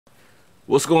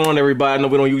What's going on, everybody? I know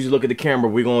we don't usually look at the camera.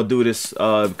 We're gonna do this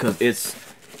because it's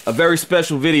a very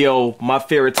special video, my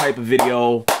favorite type of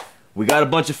video. We got a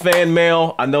bunch of fan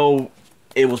mail. I know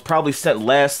it was probably sent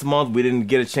last month. We didn't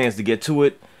get a chance to get to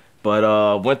it,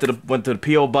 but went to the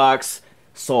PO box,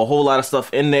 saw a whole lot of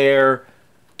stuff in there.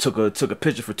 Took a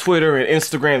picture for Twitter and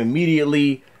Instagram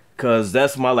immediately, cause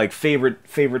that's my like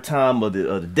favorite time of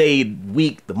the day,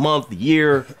 week, the month, the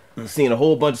year. Seeing a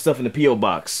whole bunch of stuff in the PO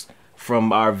box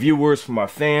from our viewers, from our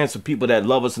fans, from people that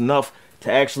love us enough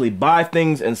to actually buy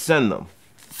things and send them.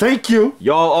 Thank you.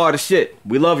 Y'all are the shit.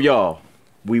 We love y'all.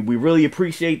 We really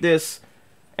appreciate this.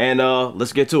 And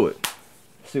let's get to it.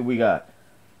 Let's see what we got.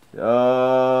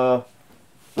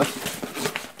 Let's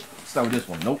start with this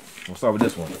one. Nope. We'll start with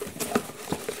this one.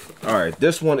 Alright,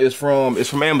 this one is from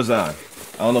Amazon.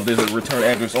 I don't know if there's a return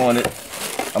address on it.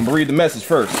 I'm gonna read the message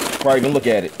first before I even look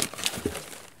at it.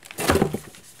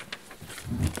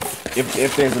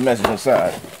 If there's a message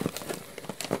inside.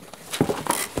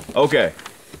 Okay.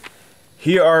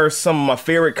 Here are some of my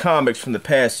favorite comics from the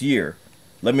past year.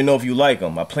 Let me know if you like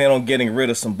them. I plan on getting rid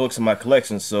of some books in my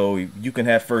collection so you can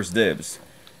have first dibs.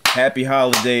 Happy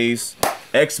holidays.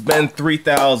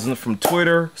 XBen3000 from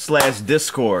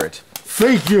Twitter/Discord.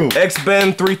 Thank you.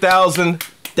 XBen3000.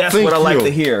 That's what I like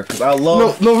to hear, because I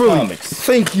love comics.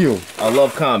 Thank you. I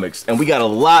love comics. And we got a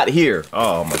lot here.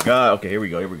 Oh my god. Okay, here we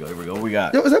go. What we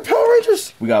got? Yo, is that Power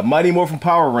Rangers? We got Mighty Morphin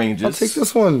Power Rangers. I'll take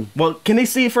this one. Well, can they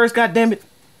see it first? God damn it.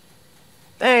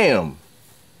 Damn.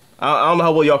 I don't know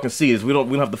how well y'all can see this. We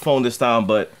don't have the phone this time,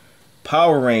 but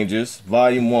Power Rangers,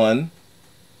 Volume 1.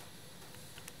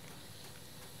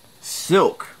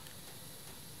 Silk.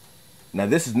 Now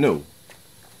this is new.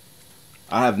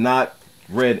 I have not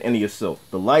read any of Silk.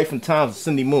 The Life and Times of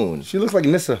Cindy Moon. She looks like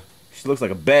Nissa. She looks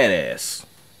like a badass.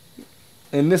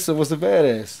 And Nissa was a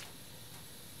badass.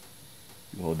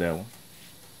 You hold that one.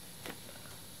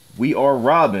 We Are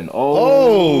Robin.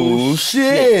 Oh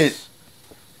shit.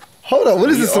 Hold on, what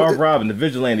is this? We Are Robin, the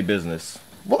vigilante business.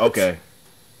 What? Okay.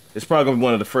 It's probably gonna be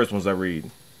one of the first ones I read.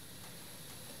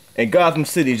 And Gotham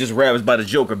City is just ravaged by the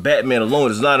Joker. Batman alone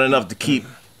is not enough to keep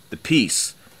the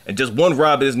peace. And just one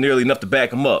Robin is nearly enough to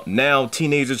back him up. Now,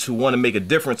 teenagers who want to make a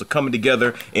difference are coming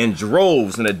together in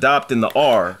droves and adopting the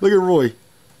R. Look at Roy.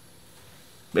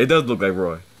 It does look like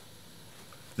Roy.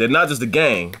 They're not just a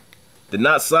gang. They're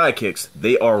not sidekicks.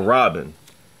 They are Robin.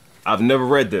 I've never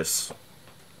read this.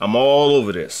 I'm all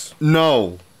over this.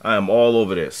 No. I am all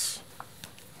over this.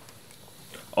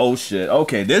 Oh, shit.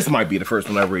 Okay, this might be the first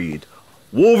one I read.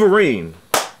 Wolverine.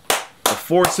 The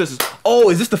Four Sisters. Oh,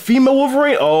 is this the female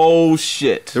Wolverine? Oh,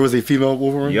 shit. There was a female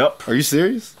Wolverine? Yep. Are you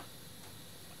serious?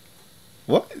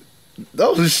 What?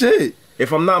 Oh, shit.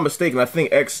 If I'm not mistaken, I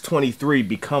think X-23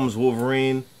 becomes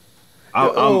Wolverine.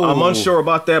 I'm unsure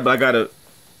about that, but I gotta...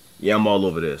 Yeah, I'm all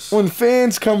over this. When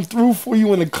fans come through for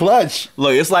you in the clutch.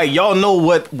 Look, it's like y'all know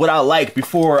what I like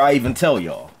before I even tell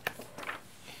y'all.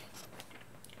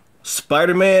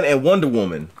 Spider-Man and Wonder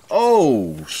Woman.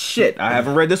 Oh, shit. I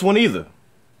haven't read this one either.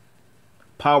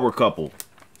 Power Couple.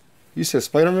 You said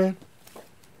Spider-Man?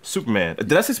 Superman.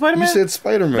 Did I say Spider-Man? You said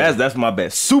Spider-Man. That's my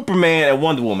bad. Superman and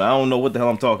Wonder Woman. I don't know what the hell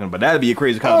I'm talking about. That'd be a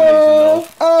crazy combination, though.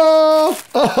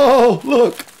 Oh,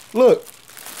 look.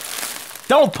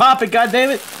 Don't pop it,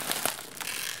 goddammit.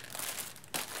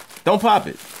 Don't pop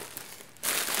it.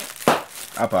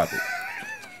 I pop it.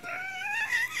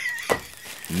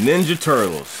 Ninja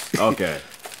Turtles. Okay.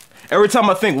 Every time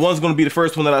I think one's gonna be the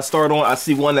first one that I start on, I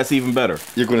see one that's even better.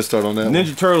 You're gonna start on that one.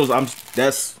 Ninja Turtles,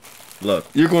 look.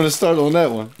 You're gonna start on that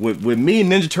one. With me,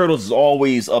 Ninja Turtles is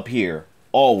always up here.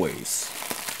 Always.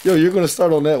 Yo, you're gonna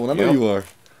start on that one. I know you are.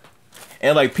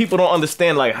 And like people don't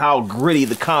understand like how gritty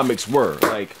the comics were.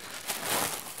 Like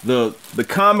the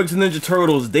comics Ninja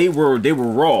Turtles, they were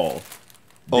raw.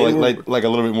 Oh, like a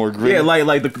little bit more gritty. Yeah,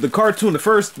 like the cartoon, the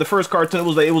first cartoon,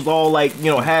 it was all like, you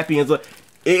know, happy and stuff.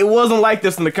 It wasn't like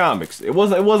this in the comics. It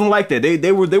wasn't like that.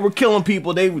 They were killing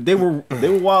people. They were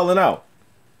wilding out.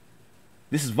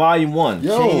 This is Volume 1.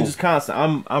 Yo. Change is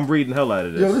constant. I'm reading the hell out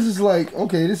of this. Yo, this is like,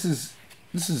 okay, this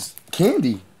is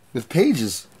candy with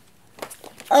pages.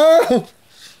 Oh,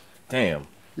 damn.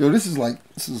 Yo, this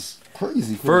is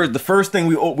crazy. The first thing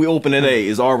we open today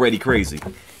is already crazy.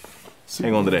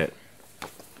 Hang on to that.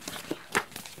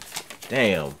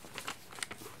 Damn.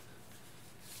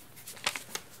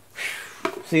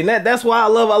 See, that's why I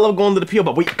love going to the PO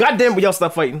box. Wait, goddamn, will y'all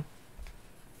stop fighting?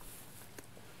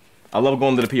 I love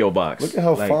going to the PO box. Look at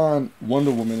how fine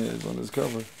Wonder Woman is on this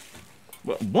cover.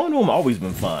 Wonder Woman always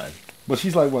been fine. But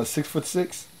she's like what,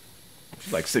 6'6"?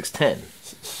 She's like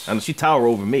 6'10". I know she tower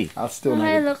over me. I'll still Do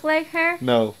I look like her?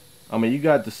 No. I mean, you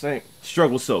got the same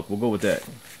struggle silk. We'll go with that.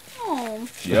 Oh.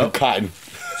 Yep. Cotton.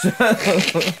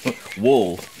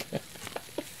 Wool.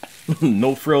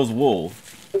 No frills wool.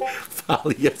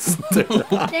 Polyester.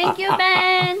 Thank you,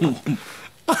 Ben.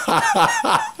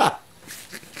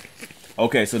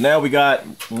 Okay, so now we got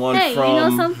one Hey, from... you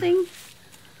know something?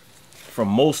 From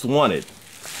Most Wanted.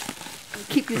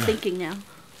 Keep you thinking now.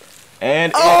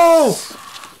 And Oh!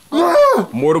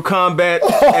 Mortal Kombat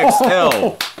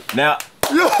XL. Now,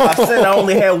 I said I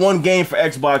only had one game for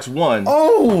Xbox One.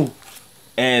 Oh!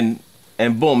 And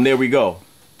boom, there we go.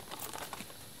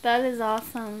 That is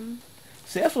awesome.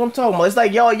 See, that's what I'm talking about. It's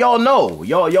like y'all know.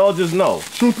 Y'all just know.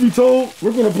 Truth be told,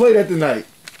 we're gonna play that tonight.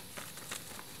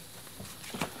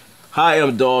 Hi,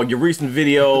 M-Dogg. Your recent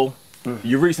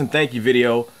thank you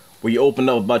video where you opened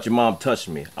up about your mom touched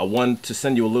me. I wanted to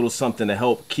send you a little something to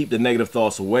help keep the negative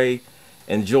thoughts away.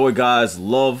 Enjoy, guys.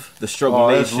 Love the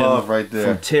StruggleNation. Love right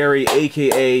there. From Terry,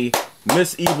 a.k.a.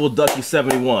 Miss Evil Ducky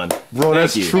 71. Bro,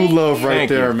 that's true love right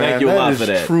there, man. Thank you a lot for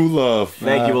that. True love.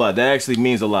 Thank you a lot. That actually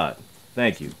means a lot.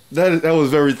 Thank you. That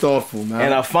was very thoughtful, man.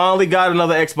 And I finally got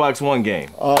another Xbox One game.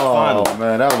 Oh, finally.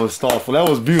 man, that was thoughtful. That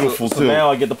was beautiful, so too.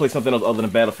 Now I get to play something else other than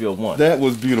Battlefield 1. That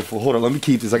was beautiful. Hold on, let me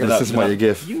keep this. I gotta send somebody a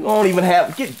gift. You don't even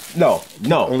have... No.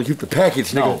 Only keep the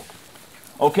package, nigga. No.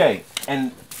 Okay,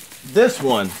 and this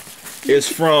one is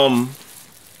from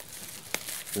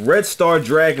Redstar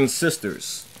Dragon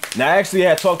Sisters. Now, I actually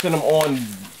had talked to them on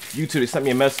YouTube. They sent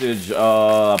me a message,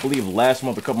 I believe last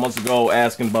month, a couple months ago,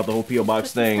 asking about the whole P.O.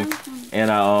 Box thing. And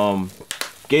I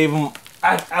gave them,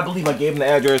 I believe I gave them the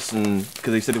address, and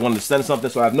because they said they wanted to send something.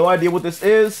 So I have no idea what this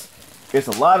is. It's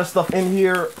a lot of stuff in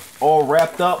here, all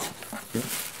wrapped up.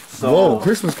 So, whoa,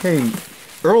 Christmas came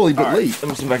early but late. Let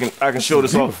me see if I can show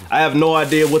this off. I have no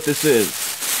idea what this is.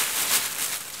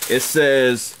 It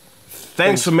says,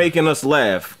 thanks for making us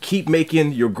laugh. Keep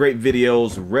making your great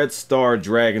videos, Redstar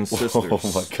Dragon Sisters. Oh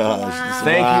my gosh. Wow.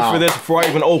 Thank you for this before I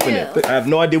even open it. I have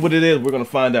no idea what it is. We're going to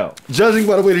find out. Judging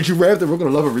by the way that you wrapped it, we're going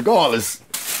to love it regardless.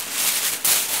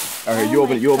 All right, you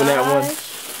open that one.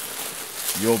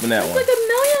 You open that There's one. like a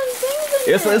million things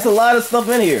in there. It's a lot of stuff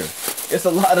in here. It's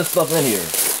a lot of stuff in here.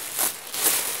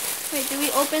 Wait, do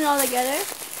we open all together?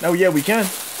 Oh, yeah, we can.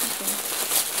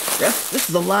 Okay. This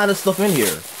is a lot of stuff in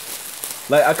here.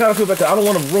 Like, I kind of feel like I don't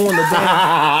want to ruin the damn...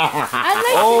 I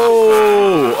like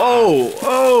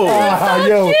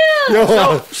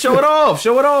Yo, Show it off.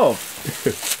 Show it off.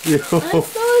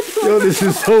 Yo, this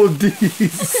is so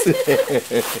decent.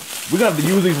 We're going to have to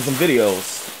use these in some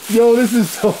videos. Yo, this is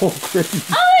so crazy.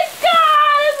 Oh my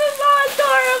god, this is so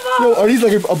adorable. Yo, are these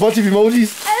like a bunch of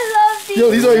emojis? I love these. Yo,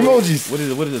 these are emojis. What is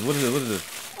it?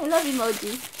 I love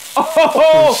emojis.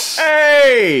 Oh,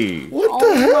 hey! What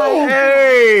the hell?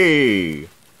 Hey!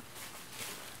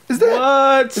 Is that?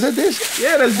 What? Is that this?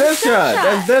 Yeah, that's Deathshot.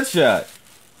 That's Deathshot.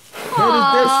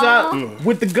 That is Deathshot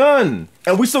with the gun.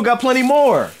 And we still got plenty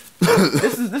more.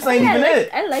 This ain't even it.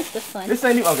 I like this one. This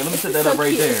ain't even... Okay, let me set that up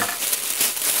right there.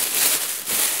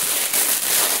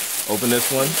 Open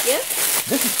this one. Yep.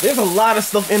 There's a lot of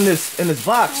stuff in this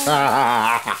box.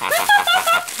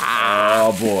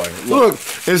 Oh boy! Look,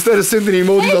 instead of sending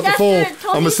emojis off the phone,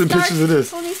 I'm gonna send Stark, pictures of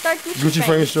this. Tony Stark Gucci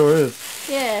frame sure is.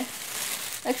 Yeah.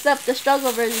 Except the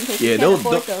struggle version because Yeah, you can't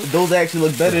afford those. those actually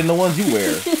look better than the ones you wear.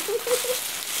 Is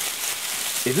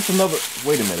this another?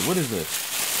 Wait a minute. What is this?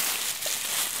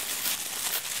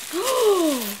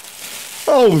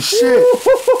 Oh shit!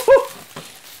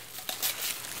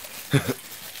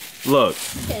 Look,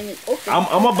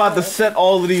 I'm about to set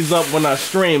all of these up when I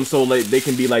stream so like they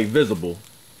can be like visible.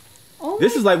 Oh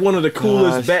This is like one of the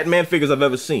coolest Batman figures I've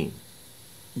ever seen.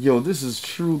 Yo, this is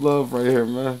true love right here,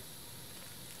 man.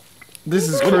 This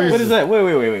is crazy. What is that?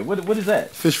 Wait. What is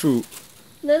that? Fish food.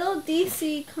 Little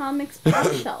DC Comics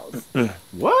shells.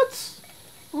 What?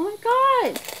 Oh my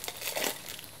god.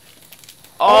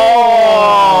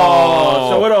 Oh!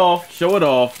 Show it off. Show it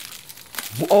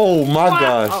off. Oh my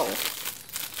gosh.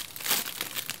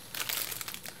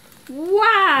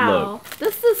 Wow.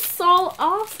 This is so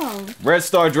awesome.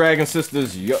 Redstar Dragon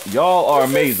Sisters, y'all are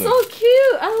amazing. So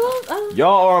cute. I love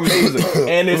Y'all are amazing.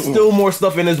 And there's still more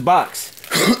stuff in this box.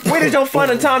 Where did y'all find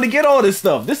the time to get all this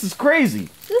stuff? This is crazy.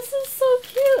 This is so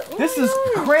cute. Oh This is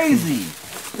crazy.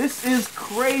 This is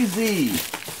crazy.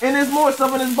 And there's more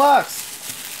stuff in this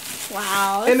box.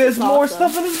 Wow. And there's more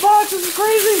stuff in this box. This is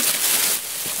crazy.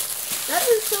 That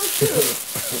is so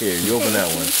cute. Here, you open that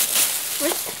one.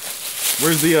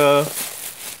 Where's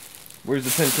the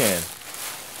tin can?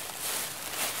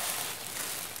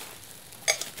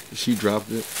 She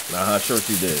dropped it. Sure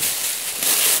she did.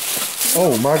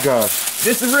 Oh my gosh.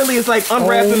 This is really, it's like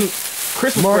unwrapping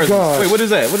Christmas my presents. gosh. Wait, what is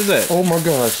that? What is that? Oh my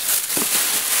gosh.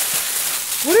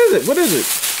 What is it? What is it?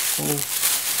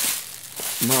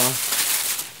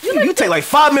 Nah. You take like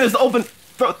 5 minutes to open,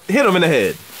 hit him in the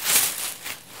head.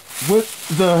 What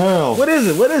the hell? What is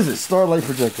it? What is it? Starlight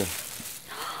projector.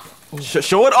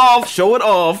 Show it off. Show it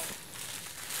off.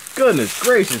 Goodness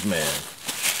gracious, man.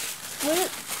 What?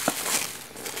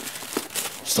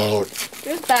 Star-Lord.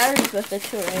 There's batteries with it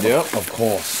too, right? Yep. Of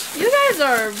course. You guys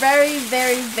are very,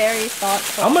 very, very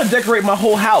thoughtful. I'm gonna decorate my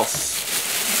whole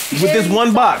house with this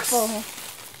one box.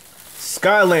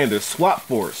 Skylander, Swap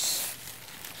Force.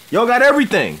 Y'all got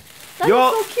everything. That is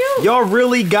so cute. Y'all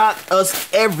really got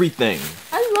us everything.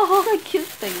 I love all the cute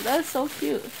things. That is so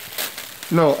cute.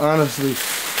 No, honestly,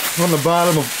 from the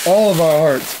bottom of all of our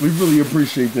hearts, we really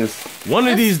appreciate this. One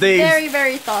of these days, very,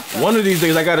 very thoughtful. One of these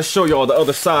days, I gotta show y'all the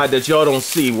other side that y'all don't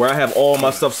see, where I have all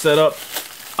my stuff set up.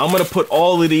 I'm gonna put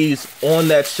all of these on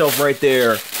that shelf right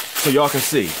there, so y'all can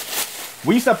see.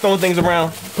 When you stop throwing things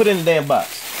around, put it in the damn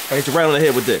box. I hit you right on the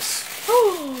head with this.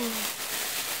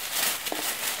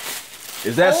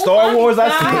 Is that Star Wars? I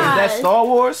see. Is that Star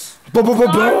Wars? Star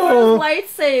Wars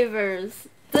lightsabers.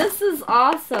 This is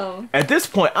awesome. At this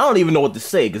point, I don't even know what to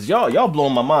say because y'all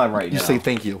blowing my mind right now. You say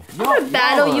thank you. I'm gonna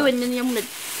battle you and then I'm gonna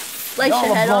slice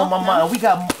your head off. My mind. We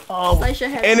got slice your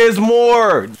head and off. there's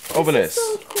more. Open this.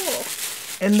 So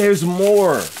cool. And there's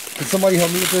more. Can somebody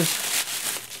help me with this?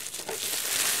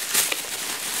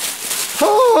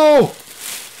 Oh!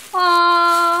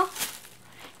 Aww.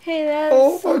 Hey, that's.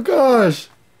 Oh my gosh!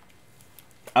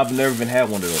 I've never even had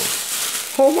one of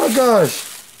those. Oh my gosh!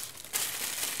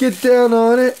 Get down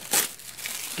on it.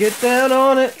 Get down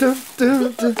on it. Dun,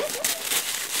 dun, dun.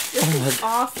 This is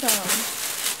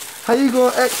awesome. How you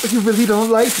gonna act like you really don't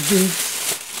like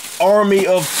this? Army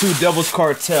of Two Devil's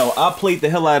Cartel. I played the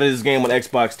hell out of this game on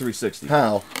Xbox 360.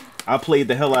 How? I played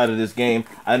the hell out of this game.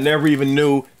 I never even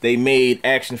knew they made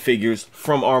action figures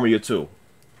from Army of Two.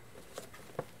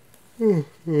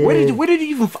 Where did you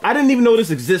even? I didn't even know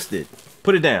this existed.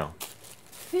 Put it down.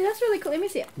 Hey, that's really cool. Let me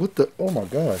see it. What the? Oh my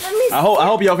gosh! Let me see. I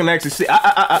hope y'all can actually see.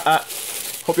 I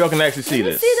hope y'all can actually see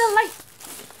this. Let me see the light.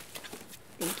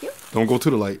 Thank you. Don't go to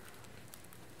the light.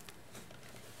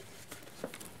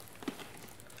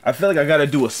 I feel like I gotta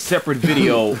do a separate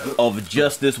video of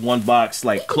just this one box,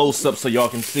 like close up, so y'all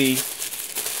can see.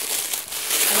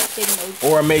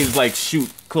 Or I may like shoot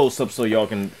close up so y'all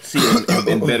can see it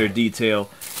in better detail.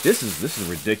 This is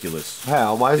ridiculous.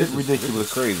 How? Why is This it ridiculous? This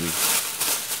is crazy.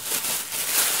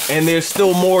 And there's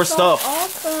still more stuff.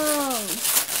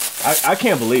 Awesome. I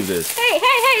can't believe this. Hey,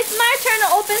 it's my turn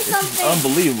to open something. It's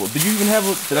unbelievable. Did you even have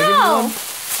a? Did I give you No. one?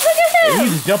 Look at him. And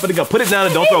you just jump in the gun. Put it down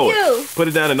and don't throw Thank it. you. Put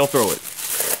it down and don't throw it.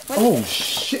 Oh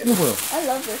shit in the world! I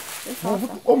love this. It's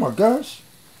awesome. Oh my gosh!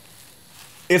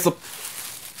 It's a.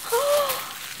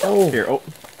 Oh, Here,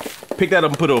 pick that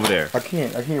up and put it over there. I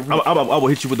can't. I can't. I will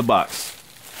hit you with the box.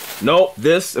 Nope,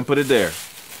 this and put it there.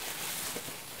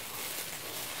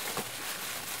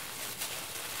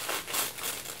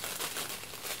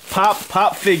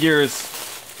 Pop figures.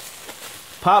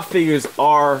 Pop figures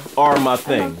are my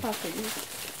thing. I love pop figures.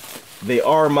 They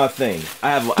are my thing. I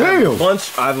have a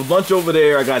bunch. I have a bunch over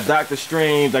there. I got Doctor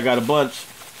Strange. I got a bunch.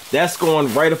 That's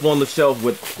going right up on the shelf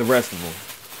with the rest of them.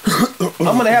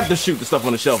 I'm gonna have to shoot the stuff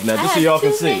on the shelf now, just so y'all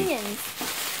can see. Minions.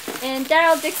 And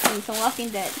Daryl Dixon from Walking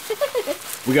Dead.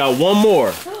 We got one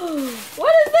more.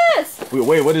 What is this?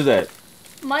 Wait, what is that?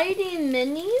 Mighty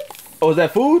Minis? Oh, is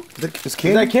that food? It's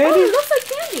candy. Is that candy? Oh, it looks like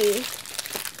candy.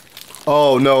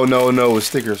 Oh no! It's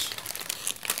stickers.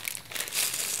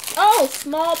 Oh,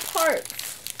 small parts.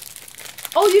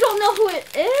 Oh, you don't know who it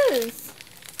is.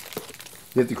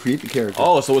 You have to create the character.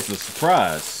 Oh, so it's a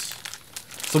surprise.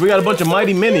 So we got a bunch of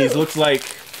Mighty Minis. Looks like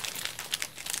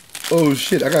Oh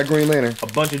shit! I got Green Lantern. a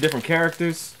bunch of different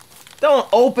characters. Don't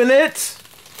open it.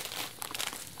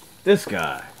 This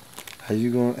guy. How you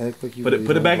gonna act like you? Put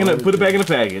it back in the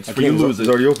package before you lose It's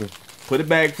it. already open. Put it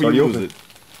back before you lose it.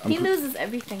 He loses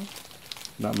everything.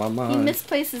 Not my He mind.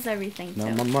 misplaces everything,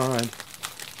 Not too. my mind.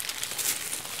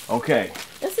 Okay,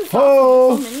 This is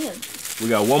Oh. awesome. So many of them. we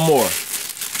got one more.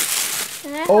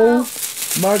 Can I Oh help?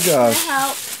 my Can I gosh!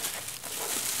 help?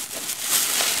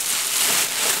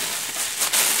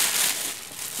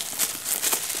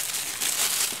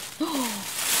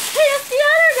 Hey, that's the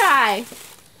other guy.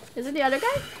 Is it the other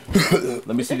guy?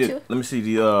 Let me Is see it the two? let me see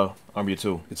the Army of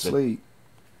Two. It's Slade.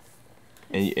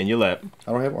 In your lap.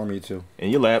 I don't have Army 2. In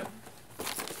your lap.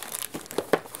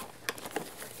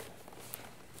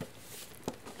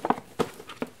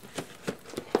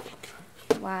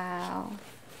 Wow.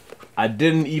 I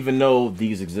didn't even know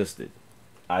these existed.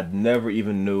 I never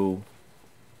even knew.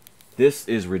 This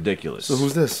is ridiculous. So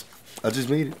who's this? I just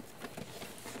made it.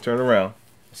 Turn around.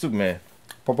 Superman.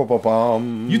 Bum, bum, bum,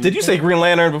 bum. Did you say Green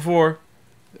Lantern before?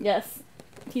 Yes.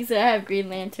 He said I have Green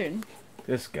Lantern.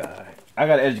 This guy. I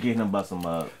gotta educate him about some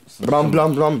Blum,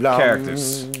 blum, blum, blum.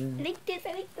 characters. I like this.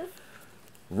 I like this.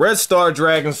 Redstar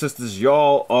Dragon Sisters,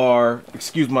 y'all are,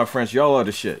 excuse my French, y'all are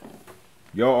the shit.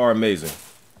 Y'all are amazing.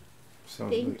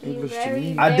 Sounds Thank like you English to very,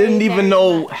 me. I didn't even very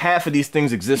know much. half of these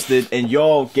things existed, and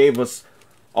y'all gave us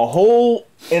a whole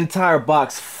entire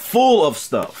box full of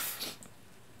stuff.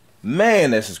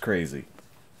 Man, this is crazy.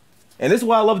 And this is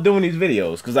why I love doing these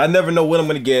videos, because I never know what I'm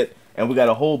going to get, and we got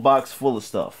a whole box full of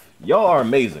stuff. Y'all are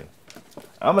amazing.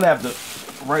 I'm going to have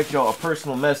to write y'all a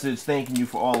personal message thanking you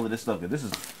for all of this stuff. This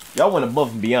is, y'all went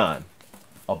above and beyond.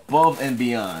 Above and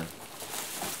beyond.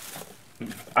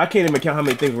 I can't even count how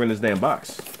many things were in this damn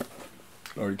box.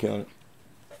 Already counted.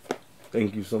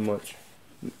 Thank you so much.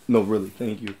 No, really,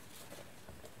 thank you.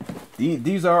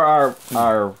 These are our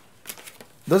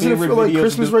Doesn't it favorite feel like videos to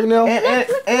Christmas do. right now?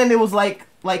 And it was like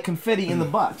confetti in the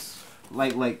box.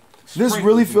 Like This sprinkles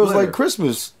really of feels glitter. like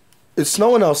Christmas. It's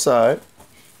snowing outside.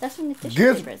 That's from the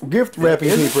tissue paper. Gift wrapping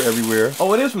Is it? paper everywhere.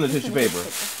 Oh, it is from the tissue paper.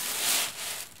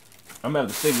 I'm gonna have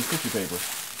to save this tissue paper.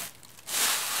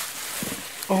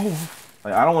 Oh,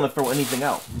 Like, I don't want to throw anything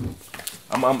out.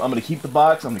 I'm gonna keep the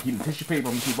box. I'm gonna keep the tissue paper.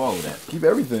 I'm gonna keep all of that. keep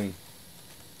everything.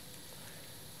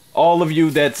 All of you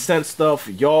that sent stuff,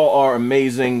 y'all are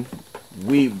amazing.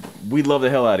 We love the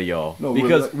hell out of y'all. No,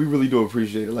 because we really do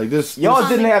appreciate it. Like this. y'all this-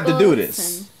 didn't have to do Comic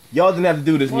this. books Y'all didn't have to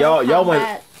do this. Mortal Y'all went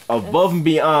Kombat, above and all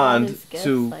beyond these gifts,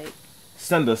 to like,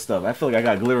 send us stuff. I feel like I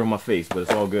got glitter in my face, but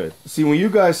it's all good. See, when you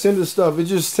guys send us stuff, it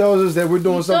just tells us that we're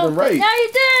doing you something don't, but right. Now you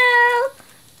do.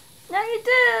 Now you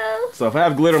do. So if I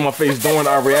have glitter on my face during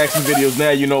our reaction videos, now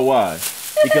you know why.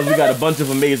 Because we got a bunch of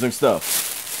amazing stuff.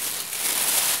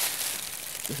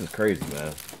 This is crazy,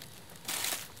 man.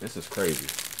 This is crazy.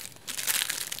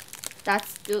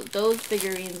 Those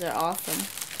figurines are awesome.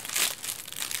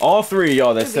 All three of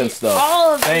y'all that sent stuff.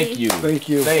 All of Thank these. you. Thank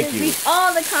you. Thank you. Read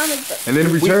all the comic books. And then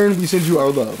in return, we send you our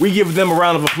love. We give them a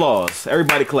round of applause.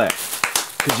 Everybody clap.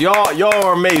 Cause y'all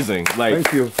are amazing. Like,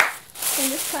 Thank you. Can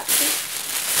you just clap, please?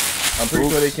 I'm pretty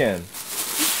sure they can.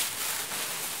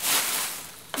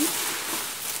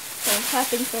 So I'm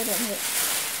clapping so I don't hit.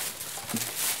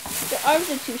 The arms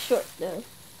are too short though.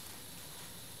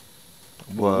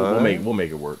 What? We'll make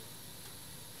it work.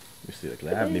 Let me see.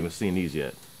 Like, I haven't even seen these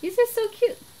yet. These are so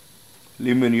cute.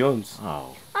 Les mignons.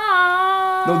 Oh.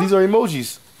 Aww. No, these are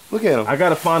emojis. Look at them. I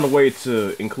gotta find a way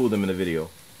to include them in the video.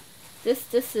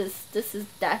 This is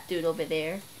that dude over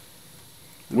there.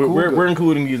 We're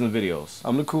including these in videos.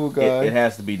 I'm the cool guy. It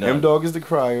has to be done. M-Dogg is the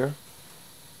crier.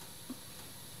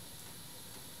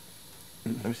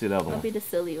 Let me see that other I'll one. be the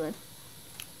silly one.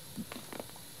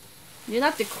 You're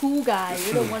not the cool guy.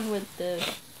 You're the one with the.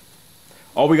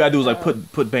 All we gotta do is like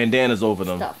put bandanas over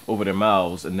them, Stuff. over their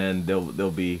mouths, and then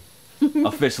they'll be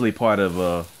officially part of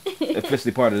the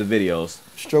videos.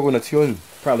 StruggleNation.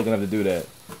 Probably gonna have to do that.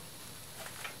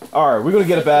 All right, we're gonna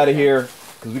get up out of here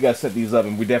because we gotta set these up,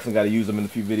 and we definitely gotta use them in a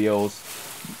few videos.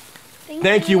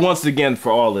 Thank you once again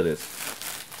for all of this.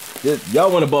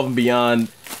 Y'all went above and beyond.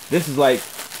 This is like,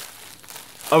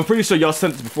 I'm pretty sure y'all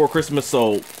sent this before Christmas,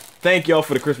 so thank y'all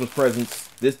for the Christmas presents.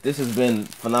 This has been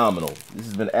phenomenal. This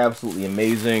has been absolutely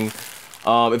amazing.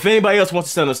 If anybody else wants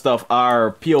to send us stuff,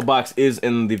 our P.O. box is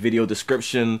in the video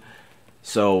description.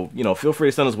 So, you know, feel free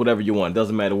to send us whatever you want.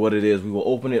 Doesn't matter what it is. We will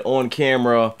open it on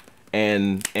camera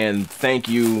and thank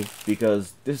you,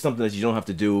 because this is something that you don't have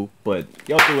to do, but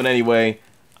y'all do it anyway.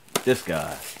 This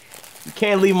guy. You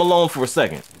can't leave him alone for a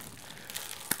second.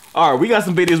 Alright, we got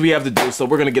some videos we have to do, so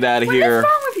we're gonna get out of here.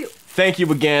 What's wrong with you? Thank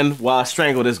you again while I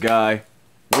strangle this guy.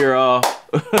 We're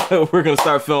we're gonna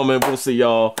start filming. We'll see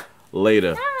y'all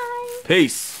later. Bye.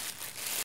 Peace.